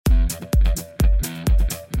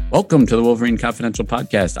Welcome to the Wolverine Confidential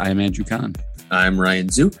Podcast. I am Andrew Kahn. I'm Ryan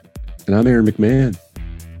Zook. And I'm Aaron McMahon.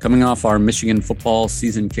 Coming off our Michigan football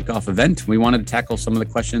season kickoff event, we wanted to tackle some of the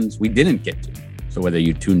questions we didn't get to. So whether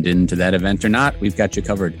you tuned in to that event or not, we've got you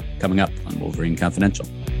covered coming up on Wolverine Confidential.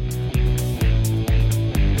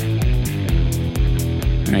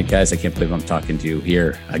 All right, guys, I can't believe I'm talking to you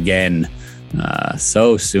here again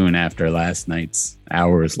so soon after last night's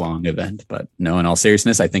hours-long event. But no, in all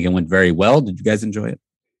seriousness, I think it went very well. Did you guys enjoy it?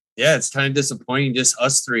 Yeah, it's kind of disappointing, just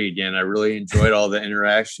us three again. I really enjoyed all the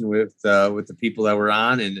interaction with the people that were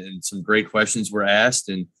on, and some great questions were asked,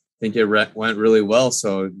 and I think it went really well.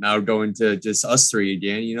 So now going to just us three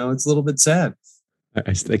again, it's a little bit sad.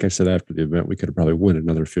 I think I said after the event, we could have probably went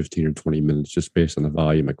another 15 or 20 minutes just based on the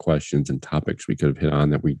volume of questions and topics we could have hit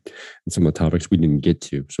on and some of the topics we didn't get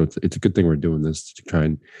to. So it's a good thing we're doing this to try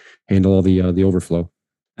and handle all the overflow.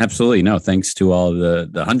 Absolutely. No, thanks to all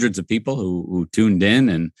of the hundreds of people who tuned in,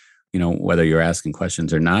 and, whether you're asking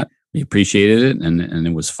questions or not, we appreciated it. And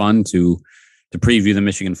it was fun to preview the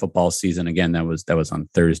Michigan football season. Again, that was on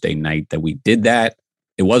Thursday night that we did that.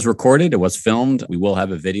 It was recorded. It was filmed. We will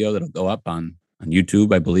have a video that'll go up on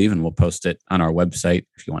YouTube, I believe, and we'll post it on our website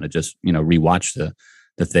if you want to just, rewatch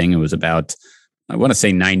the thing. It was about, I want to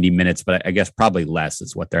say 90 minutes, but I guess probably less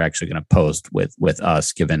is what they're actually going to post with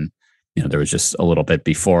us, given, there was just a little bit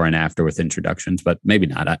before and after with introductions, but maybe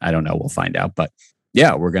not. I don't know. We'll find out. But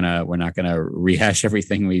yeah, we're not gonna rehash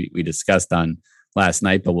everything we discussed on last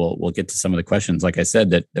night, but we'll get to some of the questions, like I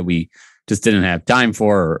said, that we just didn't have time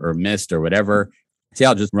for or missed or whatever. See,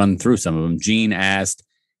 I'll just run through some of them. Gene asked,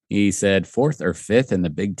 he said 4th or 5th in the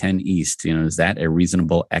Big Ten East. Is that a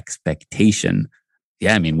reasonable expectation?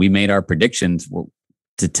 Yeah, I mean, we made our predictions. Well,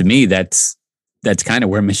 to me, that's kind of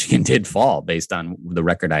where Michigan did fall based on the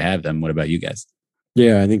record I have them. What about you guys?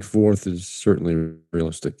 Yeah, I think 4th is certainly a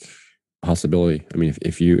realistic possibility. I mean,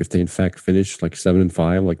 if they in fact finish like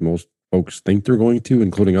 7-5, like most folks think they're going to,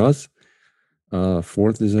 including us,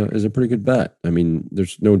 4th is a pretty good bet. I mean,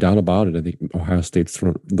 there's no doubt about it. I think Ohio State's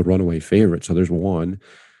the runaway favorite. So there's one.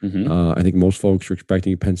 Mm-hmm. I think most folks are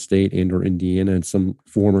expecting Penn State and or Indiana in some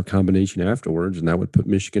form or combination afterwards, and that would put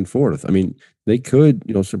Michigan 4th. I mean, they could,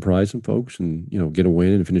 surprise some folks and, get a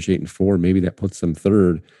win and finish 8-4. Maybe that puts them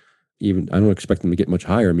 3rd. Even I don't expect them to get much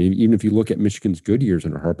higher. I mean, even if you look at Michigan's good years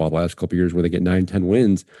under Harbaugh the last couple of years where they get 9-10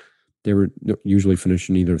 wins, they were usually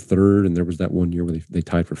finishing either 3rd, and there was that one year where they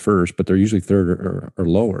tied for 1st, but they're usually 3rd or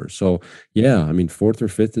lower. So, yeah, I mean, 4th or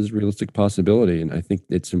 5th is a realistic possibility, and I think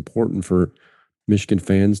it's important for Michigan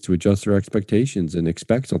fans to adjust their expectations and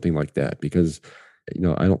expect something like that, because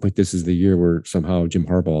I don't think this is the year where somehow Jim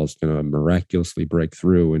Harbaugh is going to miraculously break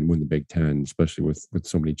through and win the Big Ten, especially with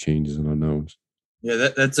so many changes and unknowns. Yeah,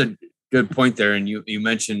 that's a good point there. And you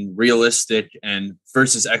mentioned realistic and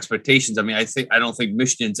versus expectations. I mean, I don't think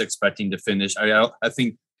Michigan's expecting to finish. I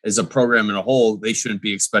think as a program in a whole, they shouldn't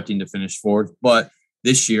be expecting to finish 4th. But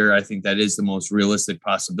this year, I think that is the most realistic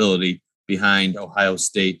possibility behind Ohio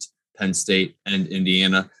State, Penn State, and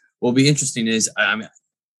Indiana. What will be interesting is,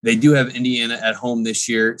 they do have Indiana at home this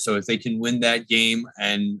year. So if they can win that game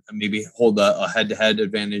and maybe hold a head-to-head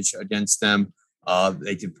advantage against them,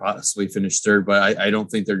 they could possibly finish 3rd. But I don't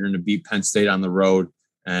think they're going to beat Penn State on the road.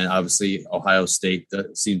 And obviously Ohio State,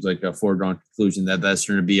 that seems like a foregone conclusion that's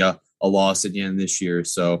going to be a loss again this year.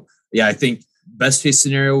 So, yeah, I think best case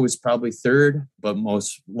scenario is probably 3rd, but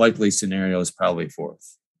most likely scenario is probably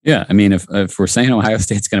 4th. Yeah, I mean, if we're saying Ohio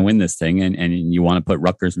State's going to win this thing, and you want to put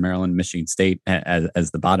Rutgers, Maryland, Michigan State as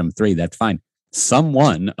the bottom 3, that's fine.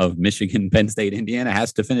 Someone of Michigan, Penn State, Indiana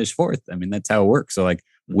has to finish 4th. I mean, that's how it works. So, like,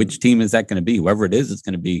 which team is that going to be? Whoever it is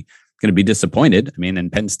going to be disappointed. I mean,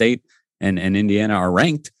 and Penn State and Indiana are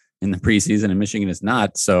ranked in the preseason, and Michigan is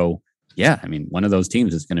not. So, yeah, I mean, one of those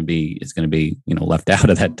teams is going to be left out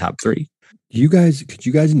of that top 3. Could you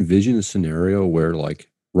guys envision a scenario where like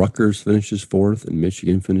Rutgers finishes 4th and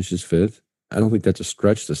Michigan finishes 5th? I don't think that's a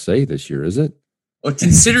stretch to say this year, is it? Well,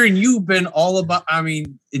 considering you've been all about, I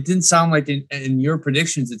mean, it didn't sound like in your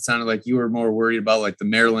predictions, it sounded like you were more worried about like the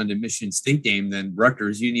Maryland and Michigan State game than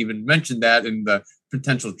Rutgers. You didn't even mention that in the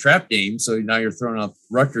potential trap game. So now you're throwing up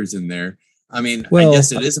Rutgers in there. I mean, I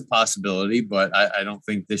guess it is a possibility, but I don't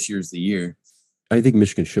think this year's the year. I think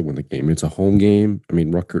Michigan should win the game. It's a home game. I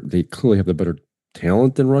mean, Rutgers, they clearly have the better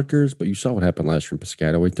talent than Rutgers, but you saw what happened last year in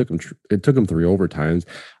Piscataway. It took them 3 overtimes.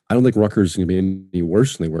 I don't think Rutgers is going to be any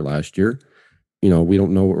worse than they were last year. We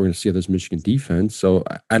don't know what we're going to see of this Michigan defense. So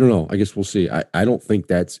I don't know. I guess we'll see. I don't think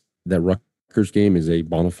that Rutgers game is a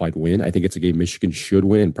bona fide win. I think it's a game Michigan should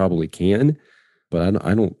win and probably can. But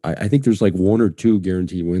I think there's like 1 or 2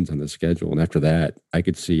 guaranteed wins on the schedule. And after that, I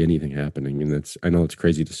could see anything happening. And I know it's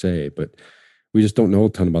crazy to say, but we just don't know a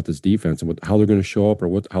ton about this defense and how they're going to show up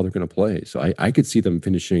or how they're going to play. So I could see them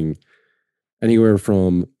finishing anywhere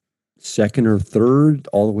from second or third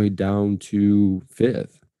all the way down to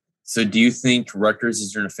fifth. So do you think Rutgers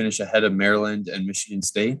is going to finish ahead of Maryland and Michigan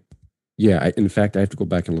State? Yeah, in fact, I have to go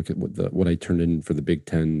back and look at what I turned in for the Big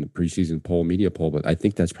Ten preseason media poll, but I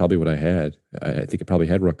think that's probably what I had. I think I probably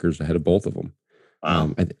had Rutgers ahead of both of them.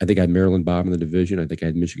 Wow. I think I had Maryland bottom of the division. I think I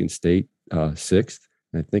had Michigan State sixth.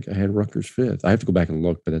 And I think I had Rutgers fifth. I have to go back and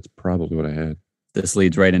look, but that's probably what I had. This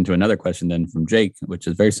leads right into another question then from Jake, which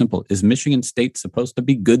is very simple. Is Michigan State supposed to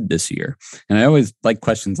be good this year? And I always like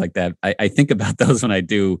questions like that. I think about those when I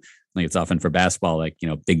do, like it's often for basketball, like,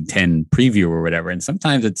 Big Ten preview or whatever. And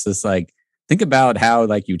sometimes it's just like, think about how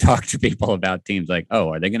like you talk to people about teams like, oh,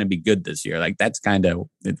 are they going to be good this year? Like that's kind of,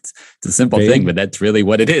 it's a simple thing, but that's really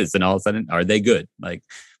what it is. And all of a sudden, are they good? Like,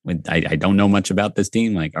 when I don't know much about this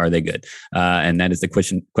team, like, are they good? And that is the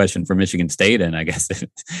question for Michigan State. And I guess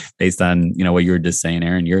based on, what you were just saying,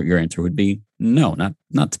 Aaron, your answer would be no,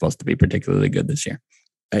 not supposed to be particularly good this year.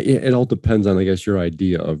 It all depends on, I guess, your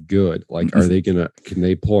idea of good. Like, can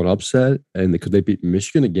they pull an upset and could they beat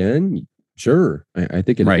Michigan again? Sure. I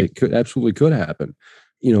think it could absolutely could happen.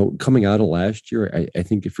 Coming out of last year, I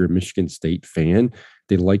think if you're a Michigan State fan,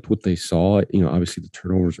 they liked what they saw. Obviously the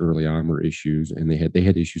turnovers early on were issues, and they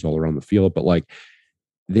had issues all around the field, but like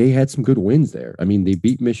they had some good wins there. I mean, they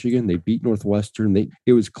beat Michigan, they beat Northwestern.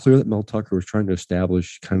 It was clear that Mel Tucker was trying to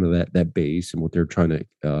establish kind of that base and what they're trying to,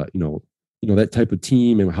 that type of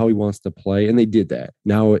team and how he wants to play. And they did that.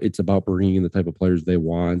 Now it's about bringing in the type of players they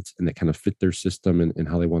want and that kind of fit their system and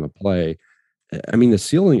how they want to play. I mean, the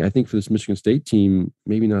ceiling, I think, for this Michigan State team,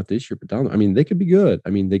 maybe not this year, but down. I mean, they could be good. I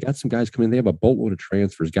mean, they got some guys coming in. They have a boatload of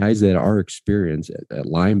transfers, guys that are experienced at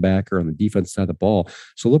linebacker on the defense side of the ball.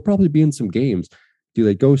 So they'll probably be in some games. Do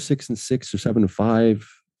they go 6-6 or 7-5?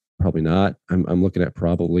 Probably not. I'm looking at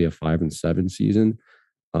probably a 5-7 season.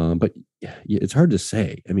 But it's hard to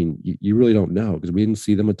say. I mean, you really don't know because we didn't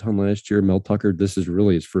see them a ton last year. Mel Tucker, this is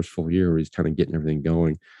really his first full year where he's kind of getting everything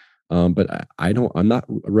going. But I'm not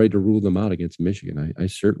ready to rule them out against Michigan. I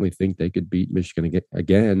certainly think they could beat Michigan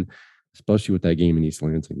again, especially with that game in East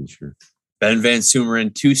Lansing this year. Ben Van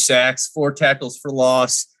Sumeren, 2 sacks, 4 tackles for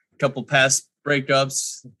loss, a couple pass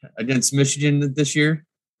breakups against Michigan this year.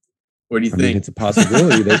 What do you think? It's a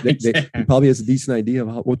possibility. He probably has a decent idea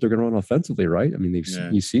of what they're going to run offensively, right? I mean,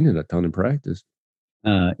 he's seen it a ton in practice.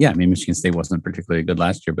 I mean, Michigan State wasn't particularly good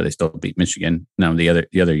last year, but they still beat Michigan. Now, the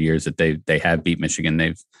other years that they have beat Michigan,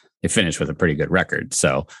 they finished with a pretty good record.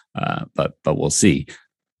 So, but we'll see.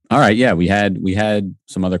 All right, yeah, we had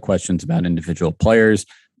some other questions about individual players.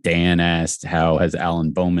 Dan asked, "How has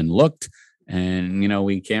Alan Bowman looked?" And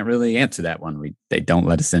we can't really answer that one. They don't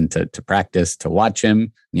let us into practice to watch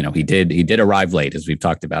him. He did arrive late, as we've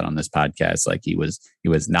talked about on this podcast. Like he was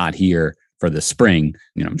not here for the spring.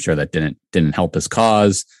 I'm sure that didn't help his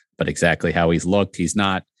cause. But exactly how he's looked, he's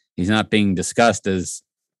not being discussed as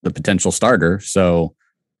the potential starter. So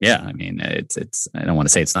yeah, I mean, it's I don't want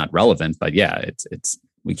to say it's not relevant, but yeah, it's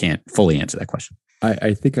we can't fully answer that question.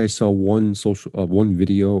 I think I saw one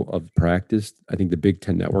video of practice. I think the Big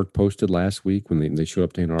Ten Network posted last week when they showed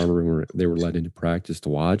up to Ann Arbor and they were led into practice to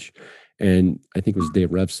watch. And I think it was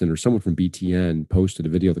Dave Revson or someone from BTN posted a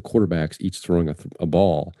video of the quarterbacks each throwing a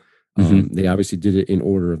ball. Mm-hmm. They obviously did it in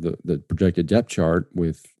order of the projected depth chart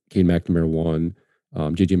with Cade McNamara 1,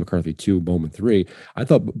 JJ McCarthy 2, Bowman 3. I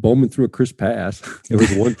thought Bowman threw a crisp pass. It was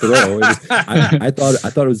one throw. I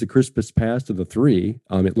thought it was the crispest pass to the 3.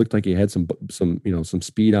 It looked like he had some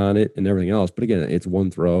speed on it and everything else. But again, it's one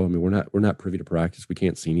throw. I mean, we're not privy to practice. We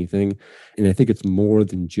can't see anything. And I think it's more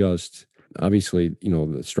than just obviously,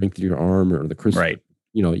 the strength of your arm or the crisp. Right.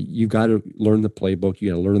 You got to learn the playbook. You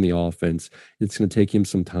got to learn the offense. It's going to take him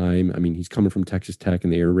some time. I mean, he's coming from Texas Tech in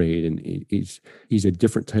the air raid, and he's a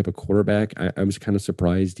different type of quarterback. I was kind of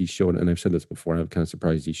surprised he showed, and I've said this before, I'm kind of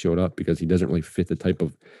surprised he showed up because he doesn't really fit the type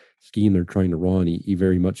of scheme they're trying to run. He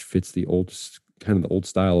very much fits the old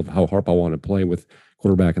style of how Harbaugh want to play with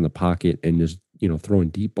quarterback in the pocket and just, throwing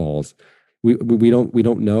deep balls. We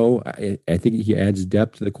don't know. I think he adds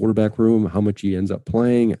depth to the quarterback room. How much he ends up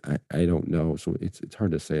playing, I don't know. So it's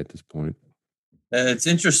hard to say at this point. It's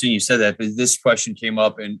interesting you said that, but this question came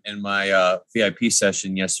up in my VIP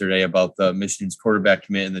session yesterday about the Michigan's quarterback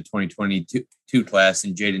commit in the 2022 class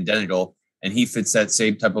in Jaden Denigal, and he fits that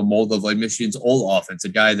same type of mold of like Michigan's old offense, a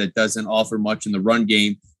guy that doesn't offer much in the run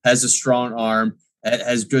game, has a strong arm,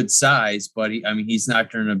 has good size, but he's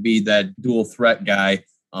not going to be that dual threat guy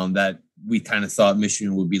that we kind of thought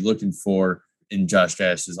Michigan would be looking for in Josh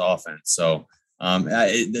Gash's offense. So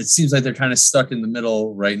It seems like they're kind of stuck in the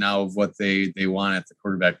middle right now of what they want at the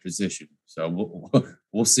quarterback position. So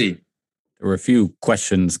we'll see. There were a few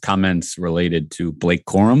questions, comments related to Blake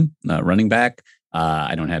Corum, running back.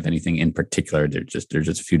 I don't have anything in particular. There's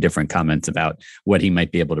just a few different comments about what he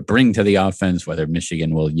might be able to bring to the offense, whether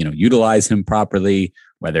Michigan will, utilize him properly,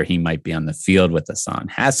 whether he might be on the field with Hassan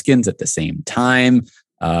Haskins at the same time.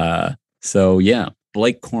 So yeah,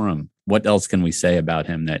 Blake Corum. What else can we say about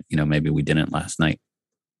him that, maybe we didn't last night?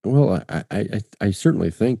 Well, I certainly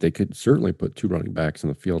think they could certainly put two running backs on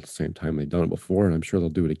the field at the same time. They've done it before, and I'm sure they'll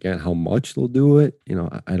do it again. How much they'll do it,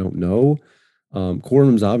 I don't know.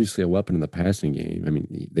 Corum's obviously a weapon in the passing game. I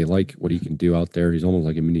mean, they like what he can do out there. He's almost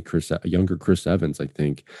like a younger Chris Evans, I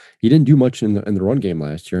think. He didn't do much in the run game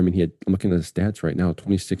last year. I mean, I'm looking at the stats right now,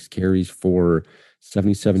 26 carries for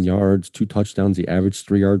 77 yards, 2 touchdowns. He averaged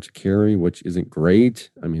 3 yards a carry, which isn't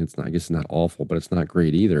great. I mean, I guess it's not awful, but it's not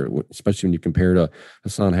great either, especially when you compare to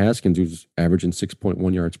Hassan Haskins, who's averaging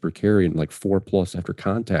 6.1 yards per carry and like 4+ after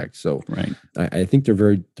contact. So right. I think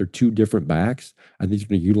they're two different backs. I think he's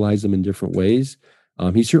going to utilize them in different ways.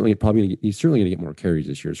 He's certainly going to get more carries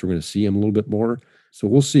this year. So we're going to see him a little bit more. So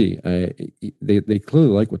we'll see. They clearly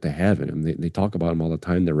like what they have in him. They talk about him all the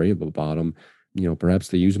time. They're rave about him. Perhaps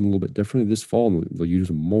they use him a little bit differently this fall, and they'll use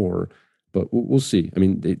him more. But we'll see. I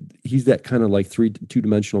mean, he's that kind of like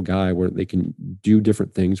two-dimensional guy where they can do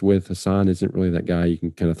different things with. Hassan isn't really that guy you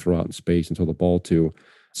can kind of throw out in space and throw the ball to.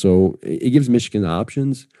 So it gives Michigan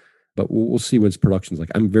options, but we'll see what his production's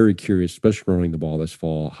like. I'm very curious, especially running the ball this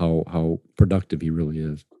fall, how productive he really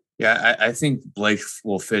is. Yeah, I think Blake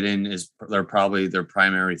will fit in as they're probably their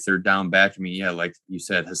primary third down back. I mean, yeah, like you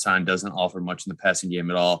said, Hassan doesn't offer much in the passing game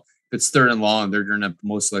at all. If it's third and long, they're going to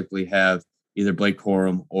most likely have either Blake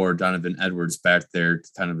Corum or Donovan Edwards back there,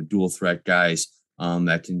 kind of a dual threat guys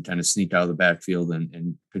that can kind of sneak out of the backfield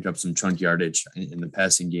and pick up some chunk yardage in the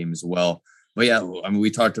passing game as well. But yeah, I mean,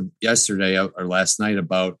 we talked yesterday or last night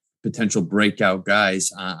about potential breakout guys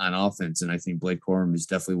on offense, and I think Blake Corum is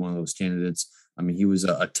definitely one of those candidates. I mean, he was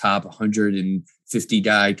a top 150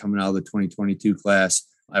 guy coming out of the 2022 class.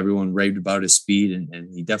 Everyone raved about his speed,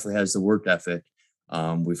 and he definitely has the work ethic.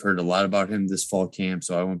 We've heard a lot about him this fall camp,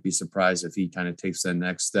 so I won't be surprised if he kind of takes that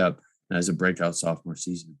next step as a breakout sophomore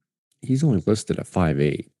season. He's only listed at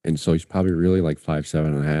 5'8", and so he's probably really like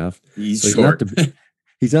 5'7.5". He's so short.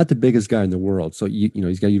 He's not the biggest guy in the world, so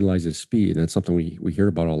he's got to utilize his speed, and that's something we hear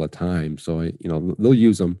about all the time. So they'll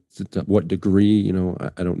use him. To what degree,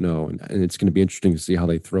 I don't know, and it's going to be interesting to see how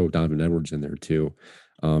they throw Donovan Edwards in there too,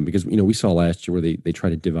 because we saw last year where they try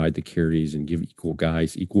to divide the carries and give equal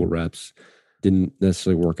guys equal reps. Didn't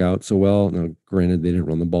necessarily work out so well. Now, granted, they didn't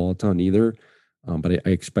run the ball a ton either, but I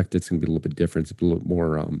expect it's going to be a little bit different. It's a little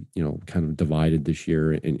more, kind of divided this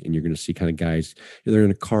year, and you're going to see kind of guys, they're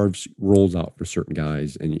going to carve roles out for certain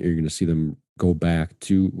guys, and you're going to see them go back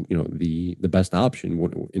to, the best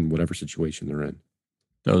option in whatever situation they're in.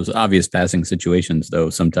 Those obvious passing situations,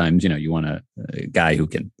 though, sometimes, you want a guy who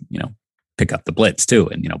can, pick up the blitz too,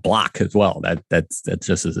 and block as well. That's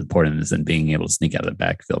just as important as in being able to sneak out of the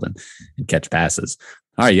backfield and catch passes.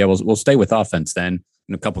 All right, yeah, we'll stay with offense then.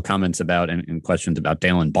 A couple comments about and questions about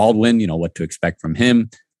Dalen Baldwin. What to expect from him.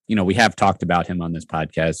 We have talked about him on this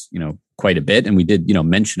podcast, quite a bit, and we did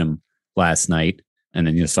mention him last night. And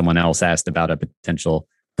then someone else asked about a potential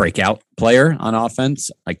breakout player on offense.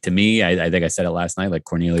 Like, to me, I think I said it last night. Like,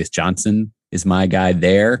 Cornelius Johnson is my guy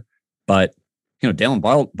there, but Dalen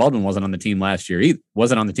Baldwin wasn't on the team last year. He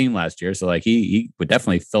wasn't on the team last year. So like he would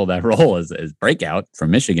definitely fill that role as breakout for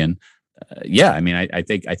Michigan. Yeah. I mean, I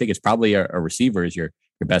think it's probably a receiver is your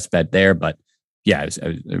best bet there, but yeah,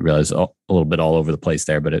 I realize a little bit all over the place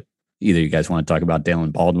there, but either you guys want to talk about Dalen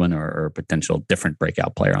Baldwin or a potential different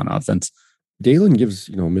breakout player on offense. Dalen gives,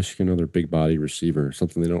 Michigan another big body receiver,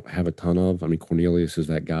 something they don't have a ton of. I mean, Cornelius is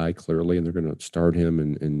that guy clearly, and they're going to start him,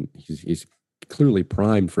 and he's clearly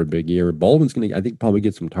primed for a big year. Baldwin's going to, I think, probably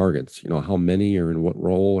get some targets. How many or in what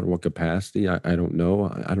role or what capacity, I don't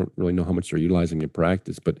know. I don't really know how much they're utilizing in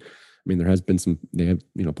practice, but I mean, there has been they have,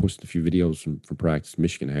 posted a few videos from practice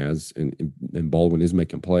Michigan has, and Baldwin is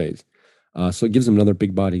making plays. So it gives them another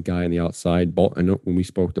big body guy on the outside. I know when we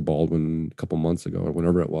spoke to Baldwin a couple months ago or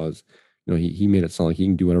whenever it was, he made it sound like he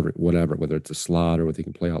can do whatever, whether it's a slot or whether he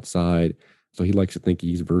can play outside. So he likes to think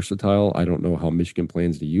he's versatile. I don't know how Michigan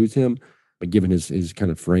plans to use him, but given his kind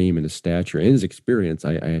of frame and his stature and his experience,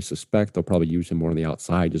 I suspect they'll probably use him more on the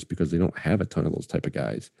outside just because they don't have a ton of those type of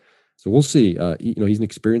guys. So we'll see. He's an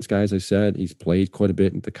experienced guy, as I said. He's played quite a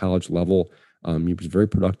bit at the college level. He was very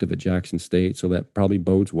productive at Jackson State, so that probably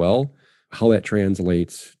bodes well. How that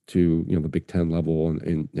translates to the Big Ten level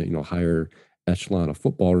and higher echelon of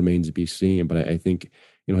football remains to be seen. But I think,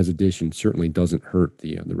 his addition certainly doesn't hurt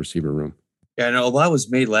the receiver room. Yeah, I know a lot was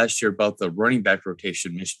made last year about the running back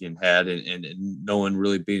rotation Michigan had, and no one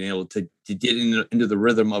really being able to get into the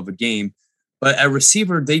rhythm of a game. But at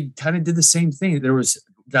receiver, they kind of did the same thing. There was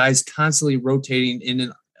guys constantly rotating in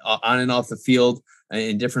and on and off the field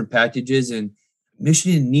in different packages, and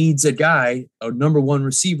Michigan needs a guy, a number one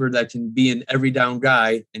receiver that can be an every down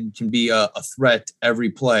guy and can be a threat every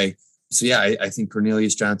play. So yeah, I think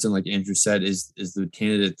Cornelius Johnson, like Andrew said, is the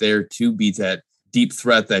candidate there to be that deep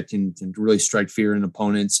threat that can really strike fear in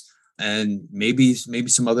opponents. And maybe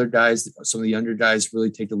some other guys, some of the younger guys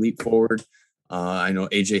really take a leap forward. I know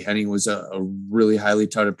AJ Henning was a really highly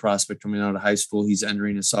touted prospect coming out of high school. He's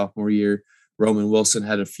entering his sophomore year. Roman Wilson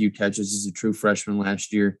had a few catches as a true freshman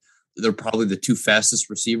last year. They're probably the two fastest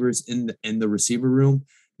receivers in the receiver room.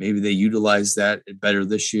 Maybe they utilize that better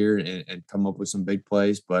this year and come up with some big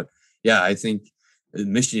plays. But yeah, I think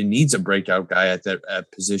Michigan needs a breakout guy at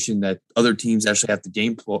that position that other teams actually have to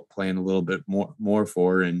game plan a little bit more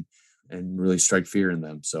for and really strike fear in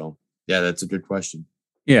them. So yeah, that's a good question.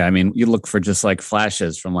 Yeah, I mean, you look for just like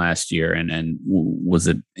flashes from last year, and was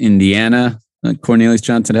it Indiana? Cornelius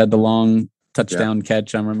Johnson had the long touchdown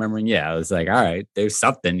catch. I'm remembering. Yeah, I was like, all right, there's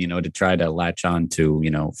something, to try to latch on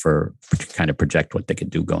to, for kind of project what they could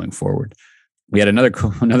do going forward. We had another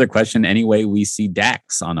question. Anyway, we see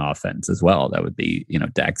Dax on offense as well. That would be,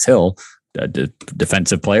 Dax Hill, a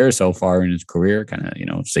defensive player so far in his career, kind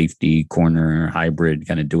of, safety, corner, hybrid,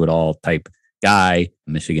 kind of do it all type guy.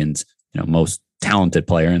 Michigan's, most talented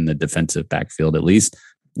player in the defensive backfield, at least.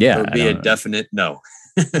 Yeah. It would be a definite no.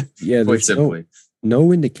 Yeah. Quite simply.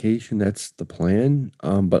 No indication that's the plan.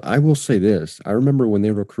 But I will say this. I remember when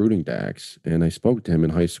they were recruiting Dax, and I spoke to him in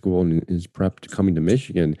high school and his prep to coming to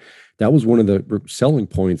Michigan. That was one of the selling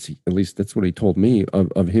points, at least that's what he told me,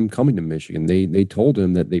 of him coming to Michigan. They told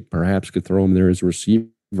him that they perhaps could throw him there as a receiver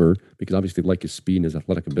because obviously they like his speed and his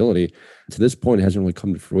athletic ability. To this point, it hasn't really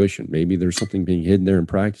come to fruition. Maybe there's something being hidden there in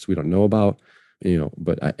practice we don't know about,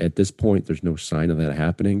 but at this point, there's no sign of that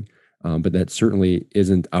happening. But that certainly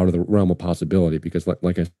isn't out of the realm of possibility because,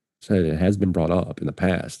 like I said, it has been brought up in the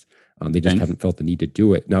past. They just haven't felt the need to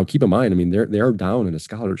do it. Now, keep in mind, I mean, they are down in a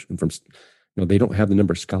scholarship from, they don't have the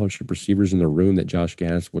number of scholarship receivers in the room that Josh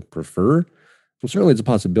Gattis would prefer. So certainly it's a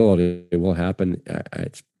possibility it will happen.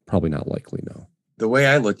 It's probably not likely, no. The way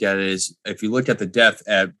I look at it is if you look at the depth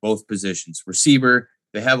at both positions, receiver,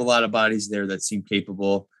 they have a lot of bodies there that seem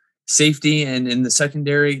capable. Safety and in the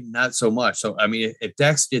secondary, not so much. So, I mean, if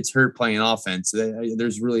Dax gets hurt playing offense,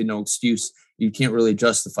 there's really no excuse. You can't really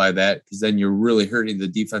justify that because then you're really hurting the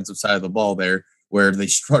defensive side of the ball there where they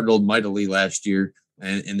struggled mightily last year.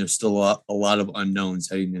 And there's still a lot of unknowns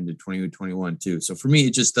heading into 2021 too. So for me,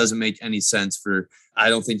 it just doesn't make any sense I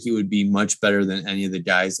don't think he would be much better than any of the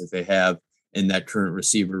guys that they have in that current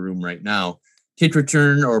receiver room right now. Kick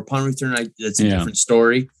return or punt return, that's a different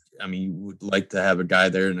story. I mean, you would like to have a guy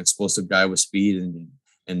there, an explosive guy with speed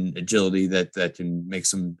and agility that can make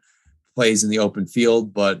some plays in the open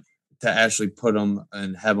field, but to actually put him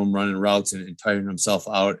and have him running routes and tiring himself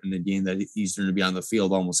out in the game that he's going to be on the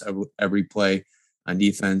field almost every play on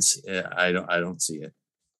defense, I don't see it.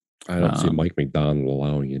 I don't see Mike McDonald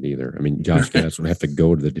allowing it either. I mean, Josh Gattis would have to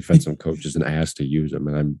go to the defensive coaches and ask to use him.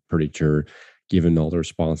 And I'm pretty sure, given all the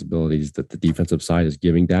responsibilities that the defensive side is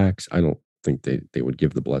giving Dax, I don't think they would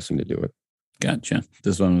give the blessing to do it. Gotcha.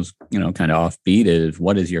 This one was, kind of offbeat.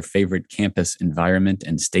 What is your favorite campus environment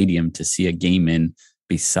and stadium to see a game in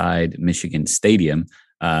beside Michigan Stadium?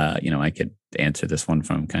 I could answer this one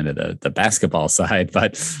from kind of the basketball side,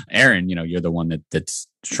 but Aaron, you're the one that's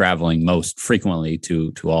traveling most frequently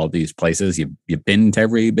to all these places. You've been to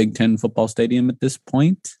every Big Ten football stadium at this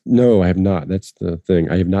point? No, I have not. That's the thing.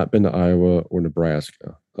 I have not been to Iowa or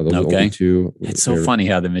Nebraska. Those only two. It's so funny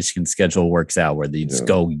how the Michigan schedule works out where they just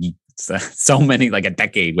go so many, like a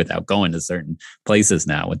decade without going to certain places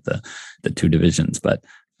now with the two divisions. But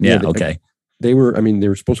okay. They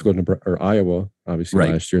were supposed to go to Iowa, obviously,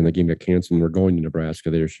 last year, and the game got canceled. And we're going to Nebraska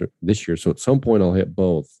this year. So at some point, I'll hit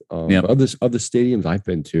both. Of the stadiums I've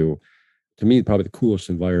been to me, probably the coolest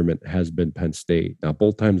environment has been Penn State. Now,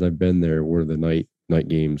 both times I've been there were the night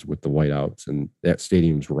games with the whiteouts, and that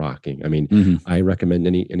stadium's rocking. I mean, I recommend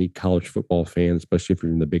any college football fan, especially if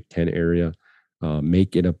you're in the Big Ten area,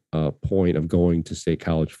 make it a point of going to State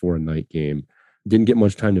College for a night game. Didn't get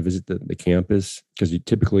much time to visit the campus because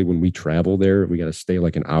typically when we travel there, we got to stay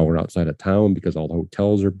like an hour outside of town because all the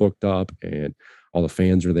hotels are booked up and all the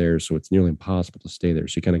fans are there. So it's nearly impossible to stay there.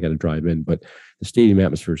 So you kind of got to drive in. But the stadium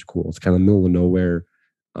atmosphere is cool. It's kind of middle of nowhere.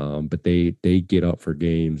 But they get up for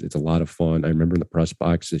games. It's a lot of fun. I remember the press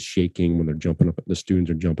box is shaking when they're jumping up. The students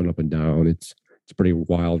are jumping up and down. It's a pretty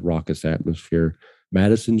wild, raucous atmosphere.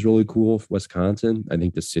 Madison's really cool. Wisconsin. I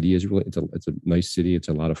think the city is really. It's a nice city. It's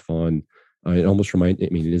a lot of fun. It almost reminds. I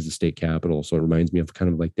mean, it is the state capital, so it reminds me of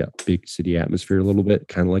kind of like that big city atmosphere a little bit,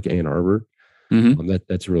 kind of like Ann Arbor.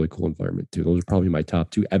 That's a really cool environment too. Those are probably my top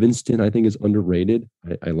two. Evanston, I think, is underrated.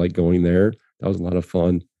 I like going there. That was a lot of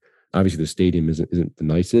fun. Obviously, the stadium isn't the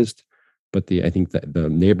nicest, but I think that the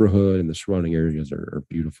neighborhood and the surrounding areas are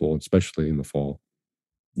beautiful, especially in the fall.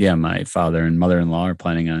 Yeah, my father and mother-in-law are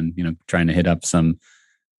planning on trying to hit up some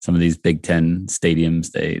of these Big Ten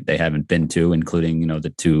stadiums they haven't been to, including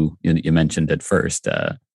the two you mentioned at first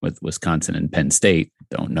with Wisconsin and Penn State.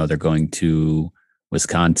 Don't know they're going to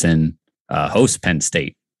Wisconsin host Penn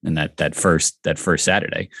State and that first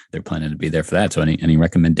Saturday. They're planning to be there for that. So any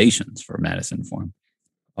recommendations for Madison for them?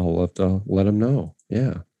 I'll have to let them know.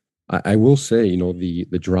 Yeah, I will say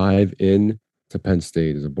the drive in to Penn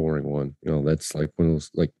State is a boring one. That's like one of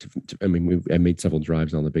those I made several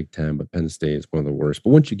drives on the Big Ten, but Penn State is one of the worst.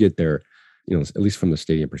 But once you get there, at least from the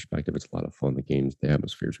stadium perspective, it's a lot of fun. The games, the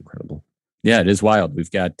atmosphere is incredible. Yeah, it is wild. We've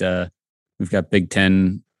got Big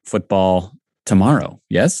Ten football tomorrow.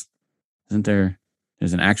 Yes. Isn't there?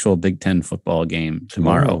 There's an actual Big Ten football game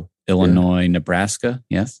tomorrow. Illinois, Nebraska.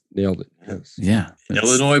 Yes. Nailed it. Yes. Yeah.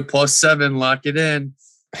 Illinois +7. Lock it in.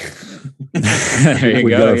 There you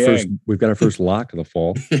go. We've got our first lock of the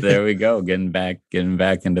fall. There we go. Getting back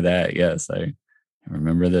into that. Yes. I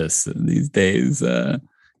remember these days.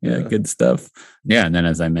 Good stuff. Yeah. And then,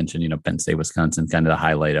 as I mentioned, Penn State, Wisconsin, kind of the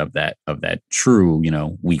highlight of that true,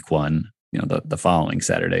 week one, the following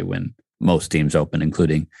Saturday when most teams open,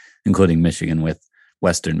 including Michigan with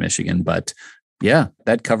Western Michigan. But yeah,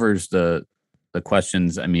 that covers the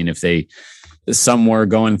questions. I mean, if some were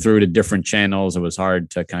going through to different channels, it was hard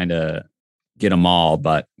to kind of get them all,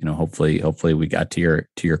 but hopefully we got to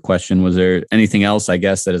your question. Was there anything else, I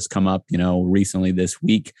guess, that has come up, recently this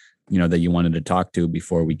week, that you wanted to talk to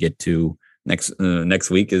before we get to next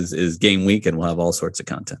week is game week, and we'll have all sorts of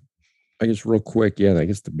content. I guess real quick. Yeah. I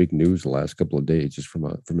guess the big news the last couple of days, just from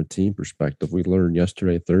a team perspective, we learned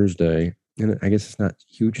yesterday, Thursday, and I guess it's not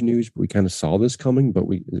huge news, but we kind of saw this coming, but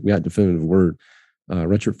we got definitive word.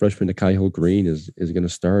 Redshirt freshman Nakai Hill-Green is going to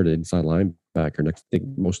start at inside linebacker next. I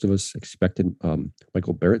think most of us expected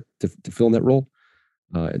Michael Barrett to fill in that role.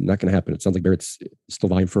 Not going to happen. It sounds like Barrett's still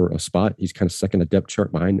vying for a spot. He's kind of second a depth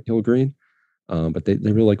chart behind Hill-Green, but they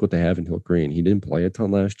really like what they have in Hill-Green. He didn't play a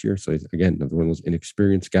ton last year, so he's, again, another one of those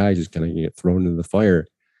inexperienced guys who's kind of get thrown into the fire.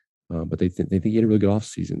 But they think he had a really good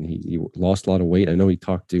offseason. He lost a lot of weight. I know he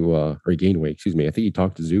talked to, or he gained weight, excuse me. I think he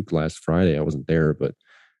talked to Zook last Friday. I wasn't there, but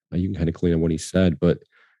you can kind of clean on what he said. But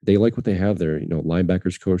they like what they have there.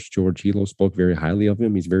 Linebackers coach George Hilo spoke very highly of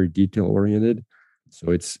him. He's very detail oriented.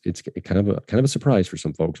 So it's kind of a surprise for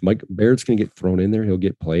some folks. Mike Barrett's going to get thrown in there. He'll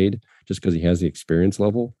get played just because he has the experience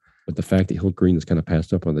level. But the fact that Hill-Green is kind of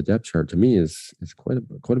passed up on the depth chart to me is quite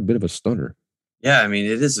a bit of a stunner. Yeah, I mean,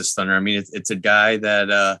 it is a stunner. I mean, it's a guy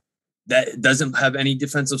that doesn't have any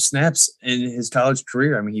defensive snaps in his college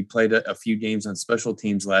career. I mean, he played a few games on special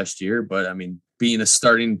teams last year, but I mean, being a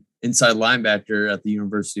starting inside linebacker at the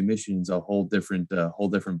University of Michigan is a whole different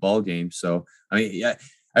ball game. So, I mean, yeah,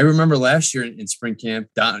 I remember last year in spring camp,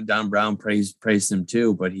 Don Brown praised him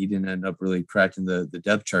too, but he didn't end up really cracking the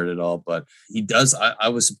depth chart at all. But he does. I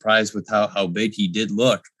was surprised with how big he did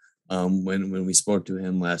look when we spoke to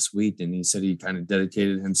him last week, and he said he kind of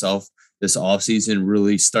dedicated himself this offseason,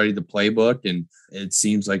 really studied the playbook, and it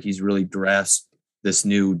seems like he's really grasped this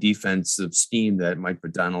new defensive scheme that Mike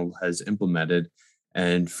McDonald has implemented.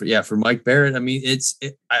 And for Mike Barrett, I mean, it's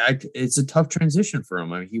a tough transition for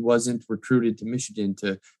him. I mean, he wasn't recruited to Michigan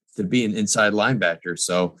to be an inside linebacker.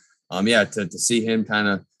 So, to see him kind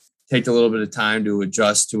of take a little bit of time to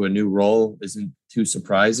adjust to a new role isn't too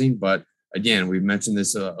surprising. But again, we've mentioned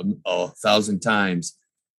this a 1,000 times.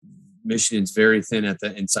 Michigan's very thin at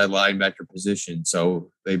the inside linebacker position,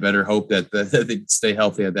 so they better hope that they stay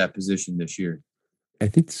healthy at that position this year. I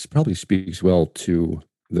think this probably speaks well to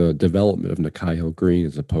the development of Nakai Hill-Green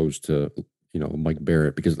as opposed to Mike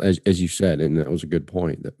Barrett, because as you said, and that was a good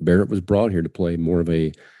point, that Barrett was brought here to play more of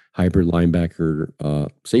a hybrid linebacker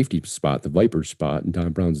safety spot, the Viper spot in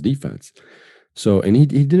Don Brown's defense. So, and he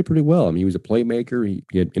did it pretty well. I mean, he was a playmaker.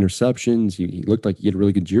 He had interceptions. He looked like he had a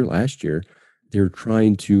really good year last year. They're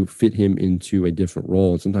trying to fit him into a different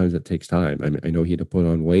role, and sometimes that takes time. I mean, I know he had to put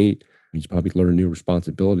on weight. He's probably learned new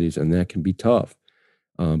responsibilities, and that can be tough.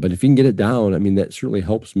 But if he can get it down, I mean, that certainly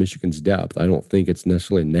helps Michigan's depth. I don't think it's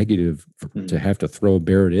necessarily negative to have to throw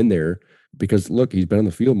Barrett in there because, look, he's been on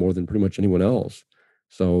the field more than pretty much anyone else.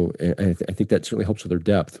 So I think that certainly helps with their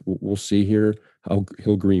depth. We'll see here how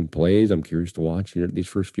Hill Green plays. I'm curious to watch these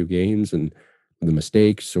first few games and the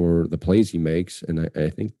mistakes or the plays he makes. And I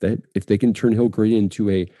think that if they can turn Hill Green into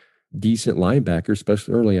a decent linebacker,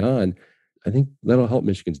 especially early on, I think that'll help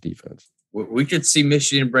Michigan's defense. We could see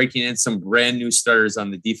Michigan breaking in some brand new starters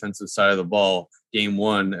on the defensive side of the ball game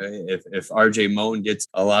one. If RJ Moten gets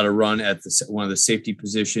a lot of run at one of the safety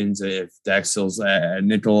positions, if Dax Hill's at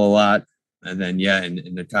nickel a lot, and then, and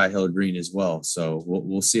Nakai Hill Green as well. So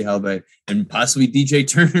we'll see how and possibly DJ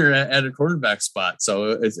Turner at a quarterback spot.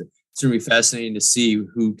 So it's going to be fascinating to see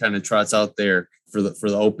who kind of trots out there for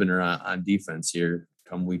the opener on defense here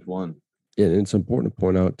come week one. Yeah, and it's important to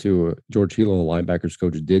point out too, George Hilo, the linebackers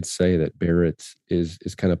coach, did say that Barrett is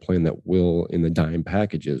kind of playing that will in the dime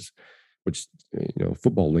packages, which,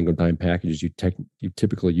 football lingo, dime packages, you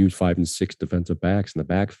typically use 5 and 6 defensive backs in the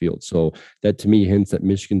backfield. So that to me hints that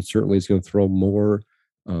Michigan certainly is going to throw more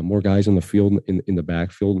guys on the field in the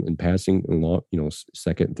backfield and passing in long,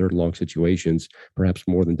 second and third long situations, perhaps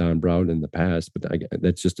more than Don Brown in the past. But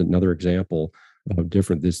that's just another example of how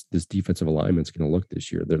different this defensive alignment is going to look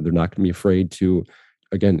this year. They're not going to be afraid to,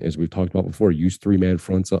 again, as we've talked about before, use 3-man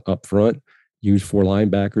fronts up front, use 4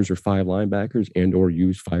 linebackers or 5 linebackers, and or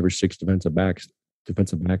use 5 or 6 defensive backs in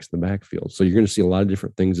the backfield. So you're going to see a lot of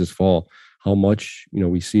different things this fall. How much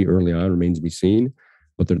we see early on remains to be seen,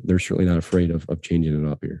 but they're certainly not afraid of changing it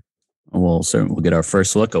up here. We'll get our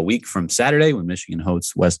first look a week from Saturday when Michigan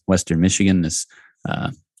hosts Western Michigan. This,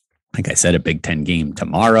 like I said, a Big Ten game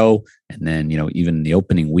tomorrow, and then even in the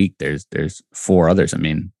opening week, there's 4 others. I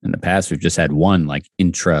mean, in the past we've just had one like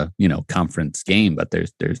intra conference game, but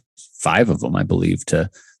there's 5 of them, I believe, to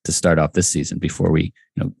start off this season before we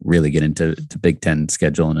really get into Big Ten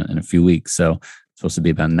schedule in a few weeks. So it's supposed to be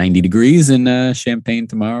about 90 degrees in Champaign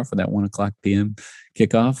tomorrow for that 1:00 p.m.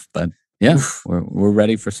 kickoff. But yeah, we're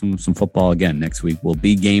ready for some football again. Next week will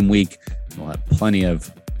be game week. We'll have plenty of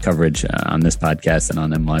coverage on this podcast and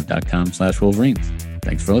on mlive.com/Wolverines.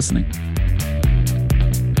 Thanks for listening.